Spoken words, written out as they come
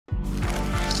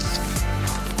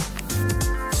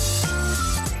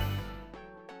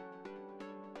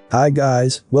Hi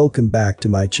guys, welcome back to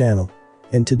my channel.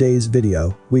 In today's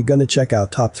video, we're gonna check out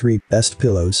top 3 best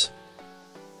pillows.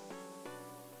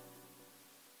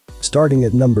 Starting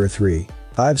at number 3.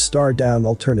 5-star down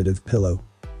alternative pillow.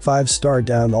 5-star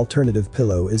down alternative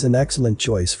pillow is an excellent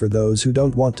choice for those who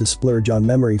don't want to splurge on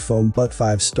memory foam but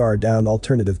 5-star down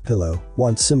alternative pillow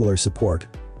wants similar support.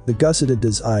 The gusseted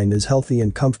design is healthy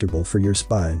and comfortable for your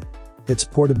spine. Its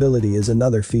portability is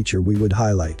another feature we would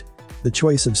highlight. The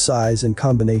choice of size and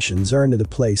combinations earn it a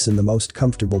place in the most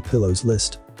comfortable pillows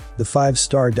list. The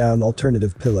 5-star down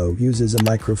alternative pillow uses a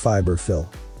microfiber fill.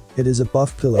 It is a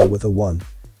buff pillow with a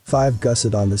 1.5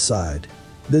 gusset on the side.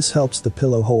 This helps the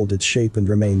pillow hold its shape and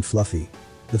remain fluffy.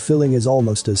 The filling is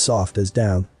almost as soft as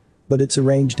down, but it's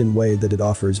arranged in a way that it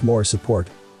offers more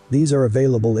support. These are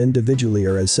available individually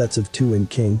or as sets of 2 in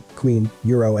king, queen,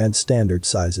 euro and standard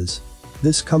sizes.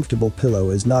 This comfortable pillow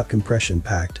is not compression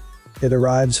packed. It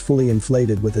arrives fully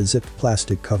inflated with a zipped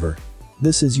plastic cover.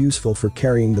 This is useful for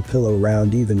carrying the pillow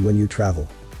around even when you travel.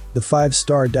 The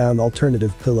 5-star down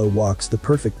alternative pillow walks the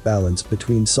perfect balance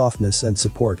between softness and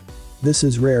support. This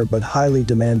is rare but highly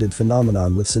demanded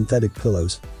phenomenon with synthetic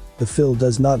pillows. The fill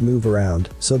does not move around,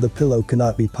 so the pillow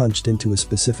cannot be punched into a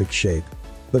specific shape.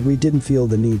 But we didn't feel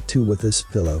the need to with this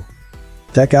pillow.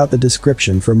 Check out the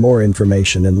description for more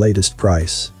information and latest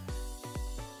price.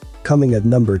 Coming at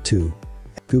number 2.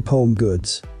 Coop Home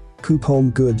Goods. Coop Home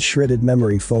Goods Shredded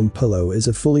Memory Foam Pillow is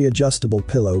a fully adjustable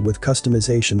pillow with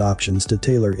customization options to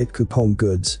tailor it. Coop Home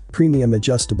Goods Premium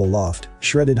Adjustable Loft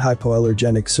Shredded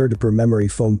Hypoallergenic Certipur Memory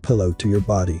Foam Pillow to your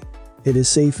body. It is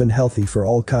safe and healthy for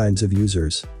all kinds of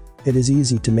users. It is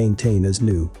easy to maintain as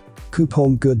new. Coop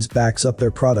Home Goods backs up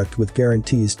their product with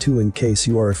guarantees too in case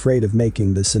you are afraid of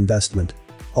making this investment.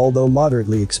 Although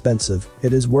moderately expensive,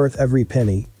 it is worth every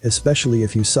penny, especially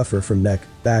if you suffer from neck,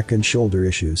 back and shoulder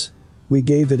issues. We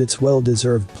gave it its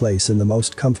well-deserved place in the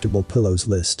most comfortable pillows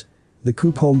list. The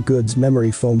Coop Home Goods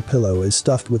Memory Foam Pillow is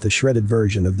stuffed with a shredded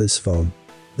version of this foam.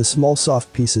 The small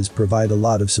soft pieces provide a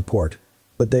lot of support.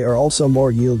 But they are also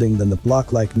more yielding than the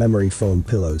block-like memory foam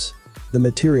pillows. The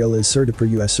material is Certipur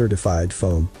US certified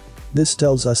foam. This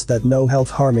tells us that no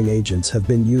health-harming agents have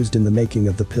been used in the making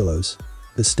of the pillows.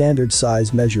 The standard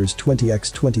size measures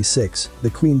 20x26, the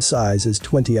queen size is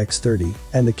 20x30,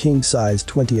 and the king size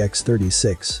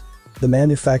 20x36. The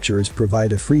manufacturers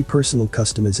provide a free personal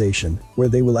customization, where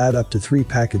they will add up to 3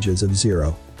 packages of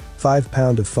 0.5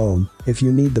 pound of foam, if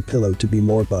you need the pillow to be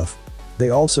more buff. They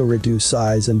also reduce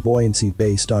size and buoyancy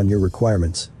based on your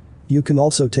requirements. You can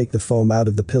also take the foam out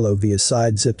of the pillow via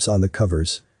side zips on the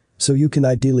covers. So you can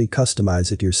ideally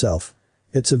customize it yourself.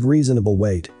 It's of reasonable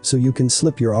weight, so you can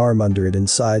slip your arm under it in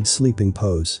side sleeping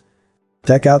pose.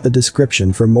 Check out the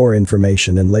description for more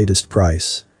information and latest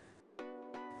price.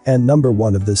 And number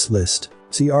 1 of this list.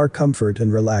 CR Comfort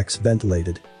and Relax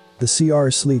Ventilated. The CR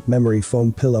Sleep Memory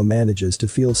Foam Pillow manages to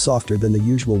feel softer than the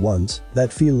usual ones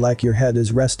that feel like your head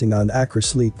is resting on Acra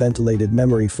Sleep Ventilated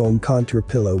Memory Foam Contour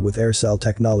Pillow with AirCell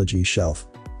Technology Shelf.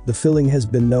 The filling has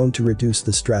been known to reduce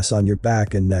the stress on your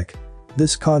back and neck.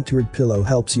 This contoured pillow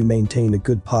helps you maintain a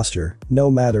good posture,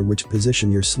 no matter which position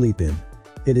you sleep in.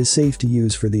 It is safe to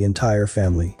use for the entire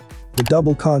family. The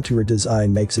double contour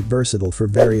design makes it versatile for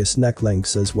various neck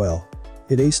lengths as well.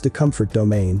 It aced the comfort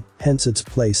domain, hence its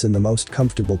place in the most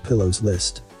comfortable pillows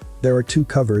list. There are 2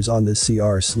 covers on this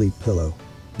CR Sleep pillow.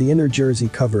 The inner jersey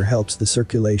cover helps the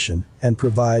circulation and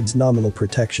provides nominal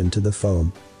protection to the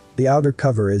foam. The outer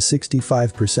cover is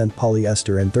 65%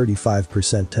 polyester and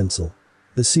 35% tensile.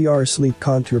 The CR Sleep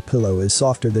Contour Pillow is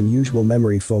softer than usual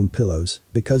memory foam pillows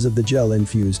because of the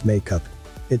gel-infused makeup.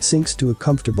 It sinks to a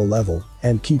comfortable level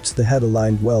and keeps the head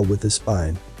aligned well with the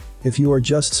spine. If you are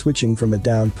just switching from a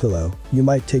down pillow, you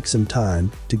might take some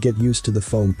time to get used to the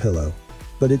foam pillow.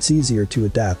 But it's easier to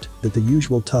adapt than the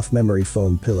usual tough memory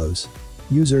foam pillows.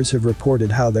 Users have reported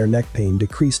how their neck pain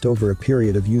decreased over a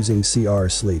period of using CR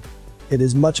Sleep. It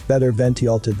is much better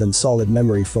ventilated than solid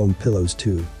memory foam pillows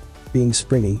too. Being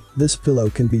springy, this pillow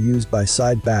can be used by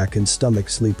side, back and stomach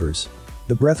sleepers.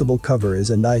 The breathable cover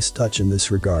is a nice touch in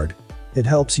this regard. It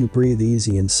helps you breathe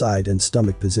easy in side and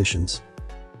stomach positions.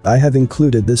 I have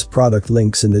included this product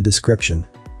links in the description.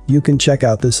 You can check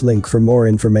out this link for more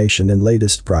information and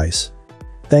latest price.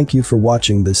 Thank you for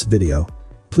watching this video.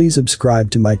 Please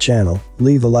subscribe to my channel,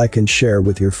 leave a like and share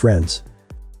with your friends.